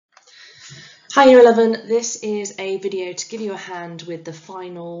Hi Year 11, this is a video to give you a hand with the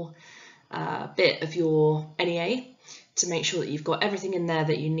final bit of your NEA to make sure that you've got everything in there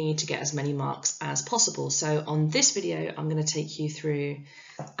that you need to get as many marks as possible. So on this video, I'm going to take you through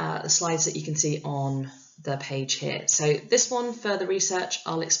the slides that you can see on the page here. So this one, further research,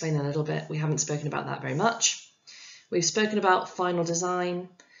 I'll explain a little bit. We haven't spoken about that very much. We've spoken about final design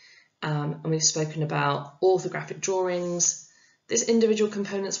and we've spoken about orthographic drawings. This individual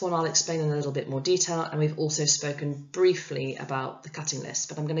components one I'll explain in a little bit more detail, and we've also spoken briefly about the cutting list,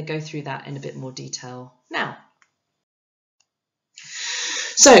 but I'm going to go through that in a bit more detail now.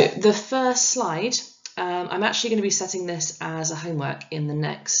 So the first slide, I'm actually going to be setting this as a homework in the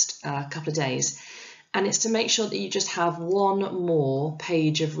next couple of days, and it's to make sure that you just have one more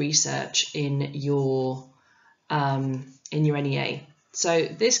page of research in your NEA. So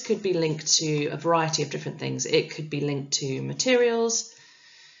this could be linked to a variety of different things. It could be linked to materials.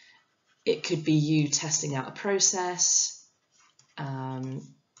 It could be you testing out a process.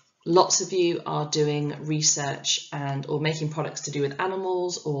 Lots of you are doing research or making products to do with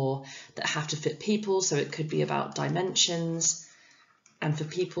animals or that have to fit people. So it could be about dimensions. And for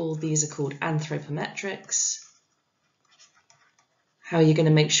people, these are called anthropometrics. How are you going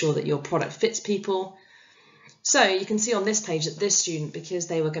to make sure that your product fits people? So you can see on this page that this student, because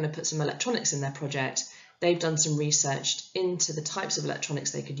they were going to put some electronics in their project, they've done some research into the types of electronics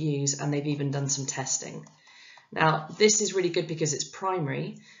they could use, and they've even done some testing. Now, this is really good because it's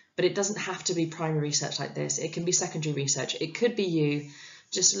primary, but it doesn't have to be primary research like this. It can be secondary research. It could be you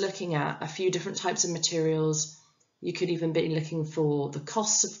just looking at a few different types of materials. You could even be looking for the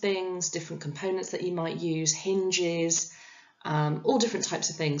costs of things, different components that you might use, hinges, all different types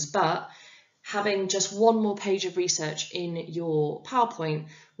of things. But having just one more page of research in your PowerPoint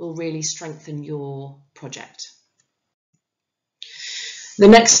will really strengthen your project. The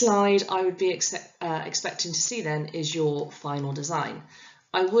next slide I would be expecting to see then is your final design.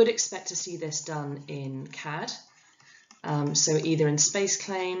 I would expect to see this done in CAD, so either in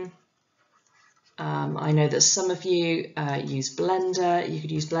SpaceClaim. I know that some of you use Blender. You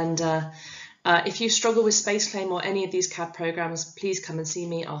could use Blender. If you struggle with SpaceClaim or any of these CAD programs, please come and see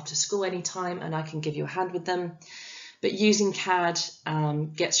me after school anytime and I can give you a hand with them. But using CAD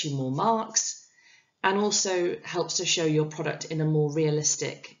gets you more marks and also helps to show your product in a more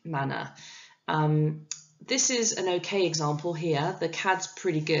realistic manner. This is an okay example here. The CAD's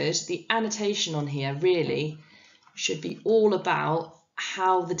pretty good. The annotation on here really should be all about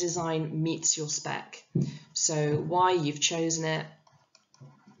how the design meets your spec. So why you've chosen it,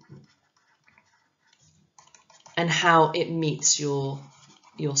 and how it meets your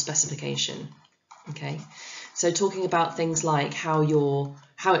specification. Okay, so talking about things like how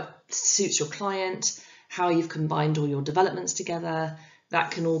it suits your client, how you've combined all your developments together,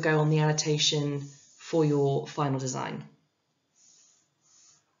 that can all go on the annotation for your final design.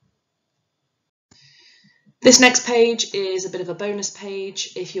 This next page is a bit of a bonus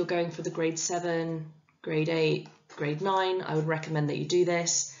page. If you're going for the grade 7, grade 8, grade 9, I would recommend that you do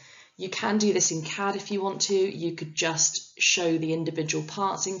this. You can do this in CAD if you want to. You could just show the individual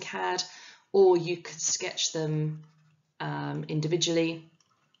parts in CAD, or you could sketch them individually.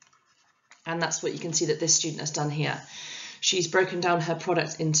 And that's what you can see that this student has done here. She's broken down her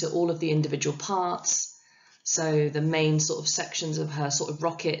product into all of the individual parts, so the main sort of sections of her sort of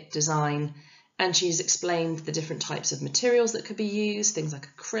rocket design, and she's explained the different types of materials that could be used, things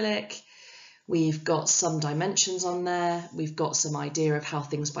like acrylic. We've got some dimensions on there. We've got some idea of how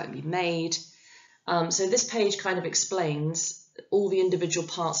things might be made. So this page kind of explains all the individual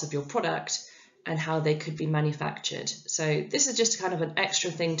parts of your product and how they could be manufactured. So this is just kind of an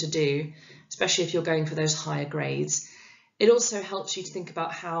extra thing to do, especially if you're going for those higher grades. It also helps you to think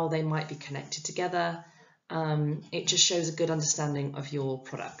about how they might be connected together. It just shows a good understanding of your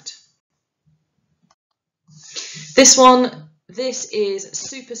product. This is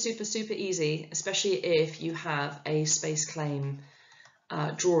super easy, especially if you have a SpaceClaim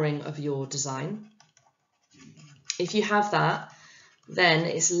drawing of your design. If you have that, then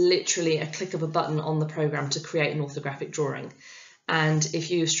it's literally a click of a button on the program to create an orthographic drawing. And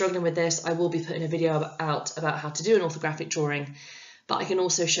if you're struggling with this, I will be putting a video out about how to do an orthographic drawing, but I can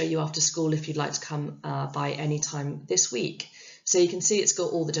also show you after school if you'd like to come by any time this week. So you can see it's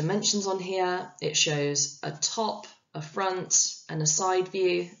got all the dimensions on here. It shows a top, a front and a side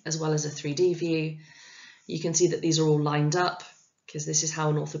view, as well as a 3D view. You can see that these are all lined up because this is how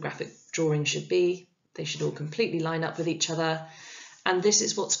an orthographic drawing should be. They should all completely line up with each other. And this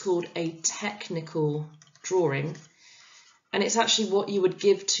is what's called a technical drawing. And it's actually what you would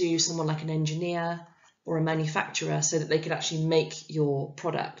give to someone like an engineer or a manufacturer so that they could actually make your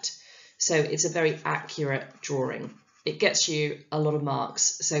product. So it's a very accurate drawing. It gets you a lot of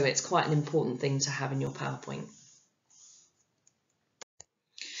marks, so it's quite an important thing to have in your PowerPoint.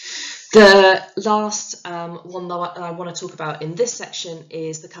 The last one that I want to talk about in this section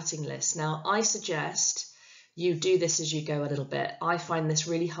is the cutting list. Now, I suggest you do this as you go a little bit. I find this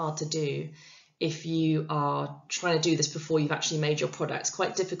really hard to do if you are trying to do this before you've actually made your product. It's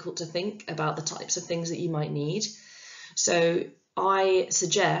quite difficult to think about the types of things that you might need. So I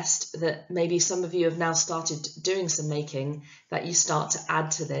suggest that maybe some of you have now started doing some making, that you start to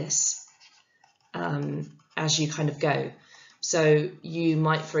add to this as you kind of go. So you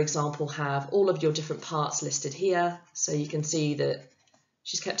might, for example, have all of your different parts listed here. So you can see that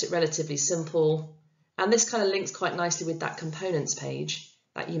she's kept it relatively simple. And this kind of links quite nicely with that components page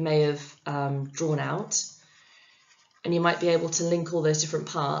that you may have drawn out. And you might be able to link all those different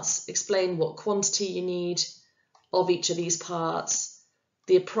parts, explain what quantity you need of each of these parts,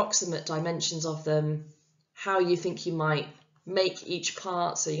 the approximate dimensions of them, how you think you might make each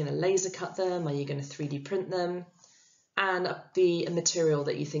part. So you're going to laser cut them, are you going to 3D print them, and the material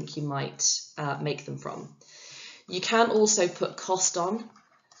that you think you might make them from. You can also put cost on,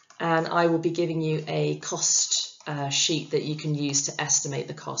 and I will be giving you a cost sheet that you can use to estimate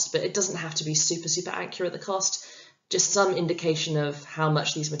the cost, but it doesn't have to be super accurate, the cost. Just some indication of how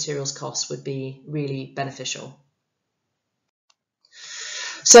much these materials cost would be really beneficial.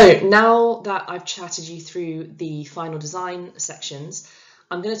 So now that I've chatted you through the final design sections,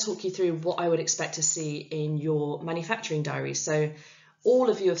 I'm going to talk you through what I would expect to see in your manufacturing diary. So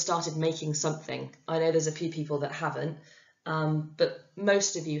all of you have started making something. I know there's a few people that haven't, but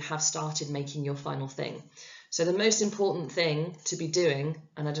most of you have started making your final thing. So the most important thing to be doing,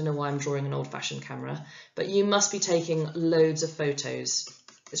 and I don't know why I'm drawing an old-fashioned camera, but you must be taking loads of photos.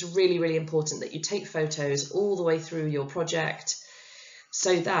 It's really important that you take photos all the way through your project,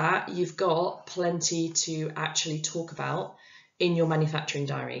 so that you've got plenty to actually talk about in your manufacturing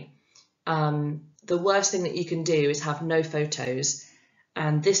diary. The worst thing that you can do is have no photos,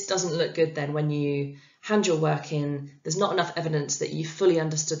 and this doesn't look good then when you hand your work in. There's not enough evidence that you fully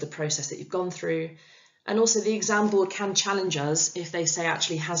understood the process that you've gone through. And also the exam board can challenge us if they say,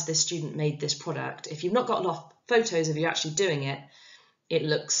 actually, has this student made this product? If you've not got enough photos of you actually doing it, it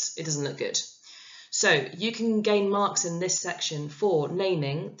doesn't look good. So you can gain marks in this section for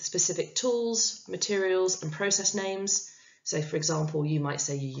naming specific tools, materials, and process names. So for example, you might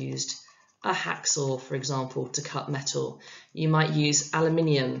say you used a hacksaw, for example, to cut metal. You might use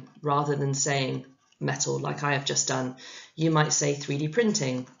aluminium rather than saying metal like I have just done. You might say 3D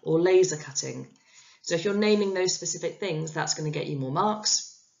printing or laser cutting. So if you're naming those specific things, that's going to get you more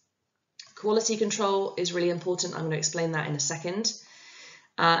marks. Quality control is really important. I'm going to explain that in a second.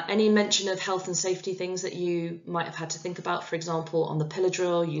 Any mention of health and safety things that you might have had to think about, for example, on the pillar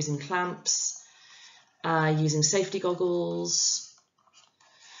drill, using clamps, using safety goggles,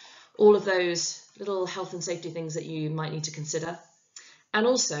 all of those little health and safety things that you might need to consider. And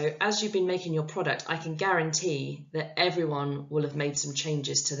also, as you've been making your product, I can guarantee that everyone will have made some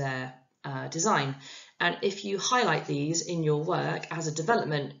changes to their design. And if you highlight these in your work as a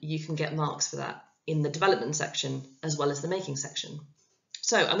development, you can get marks for that in the development section as well as the making section.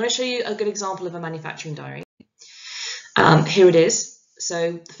 So I'm going to show you a good example of a manufacturing diary. Here it is.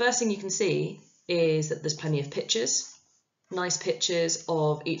 So the first thing you can see is that there's plenty of pictures, nice pictures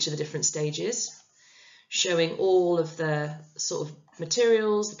of each of the different stages, showing all of the sort of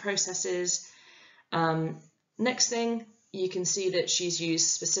materials, the processes. Next thing, you can see that she's used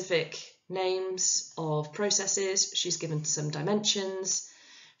specific names of processes. She's given some dimensions.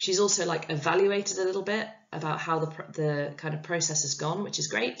 She's also like evaluated a little bit about how the kind of process has gone, which is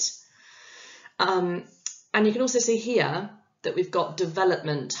great. And you can also see here that we've got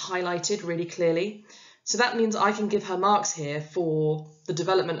development highlighted really clearly. So that means I can give her marks here for the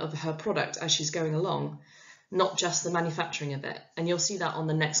development of her product as she's going along, not just the manufacturing of it. And you'll see that on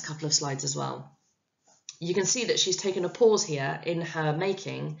the next couple of slides as well. You can see that she's taken a pause here in her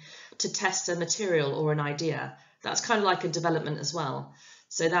making to test a material or an idea. That's kind of like a development as well.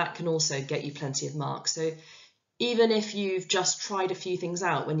 So that can also get you plenty of marks. So even if you've just tried a few things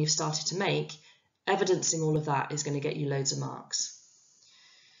out when you've started to make, evidencing all of that is going to get you loads of marks.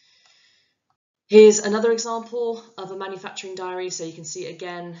 Here's another example of a manufacturing diary. So you can see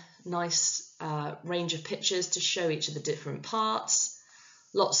again, nice range of pictures to show each of the different parts,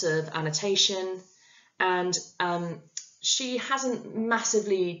 lots of annotation, and she hasn't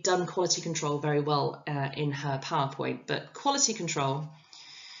massively done quality control very well in her PowerPoint, but quality control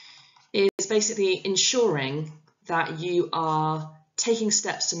is basically ensuring that you are taking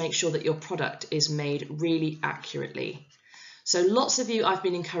steps to make sure that your product is made really accurately. So lots of you I've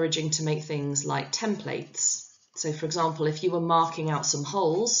been encouraging to make things like templates. So for example, if you were marking out some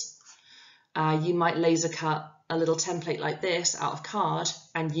holes, you might laser cut a little template like this out of card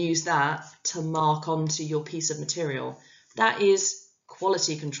and use that to mark onto your piece of material. That is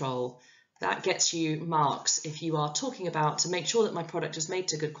quality control. That gets you marks if you are talking about to make sure that my product is made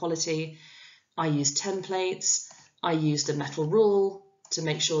to good quality. I used templates, I used a metal rule to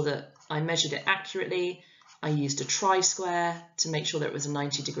make sure that I measured it accurately. I used a tri-square to make sure that it was a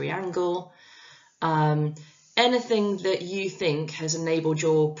 90-degree angle. Anything that you think has enabled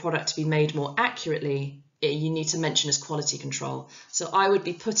your product to be made more accurately, you need to mention as quality control. So I would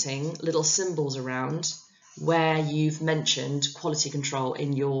be putting little symbols around where you've mentioned quality control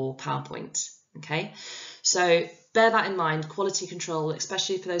in your PowerPoint, okay? So bear that in mind, quality control,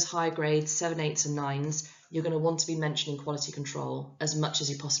 especially for those higher grades, 7, 8s and 9s, you're going to want to be mentioning quality control as much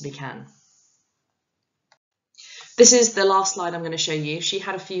as you possibly can. This is the last slide I'm going to show you. She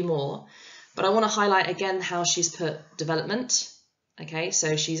had a few more, but I want to highlight again how she's put development. Okay,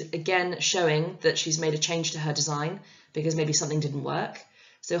 so she's again showing that she's made a change to her design because maybe something didn't work.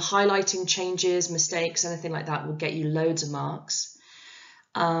 So highlighting changes, mistakes, anything like that will get you loads of marks.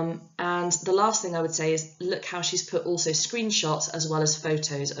 And the last thing I would say is look how she's put also screenshots as well as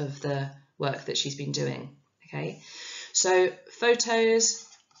photos of the work that she's been doing. Okay, so photos,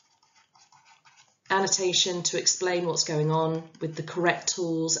 annotation to explain what's going on with the correct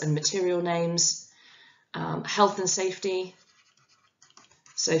tools and material names, health and safety.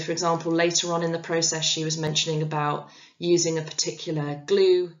 So for example, later on in the process, she was mentioning about using a particular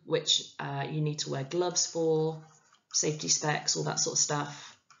glue, which you need to wear gloves for, safety specs, all that sort of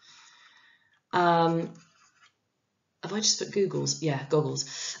stuff. Have I just put goggles? Yeah,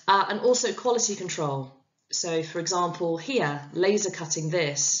 goggles. And also quality control. So for example, here, laser cutting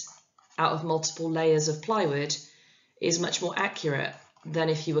this out of multiple layers of plywood is much more accurate than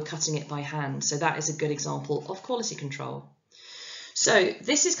if you were cutting it by hand. So that is a good example of quality control. So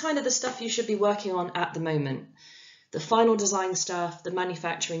this is kind of the stuff you should be working on at the moment. The final design stuff, the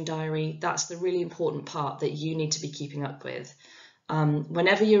manufacturing diary, that's the really important part that you need to be keeping up with.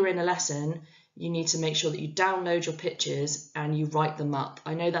 Whenever you're in a lesson, you need to make sure that you download your pictures and you write them up.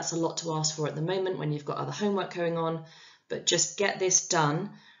 I know that's a lot to ask for at the moment when you've got other homework going on, but just get this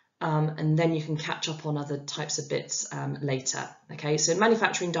done and then you can catch up on other types of bits later. Okay, so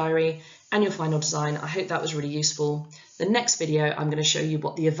manufacturing diary and your final design. I hope that was really useful. The next video, I'm going to show you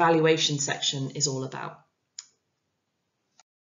what the evaluation section is all about.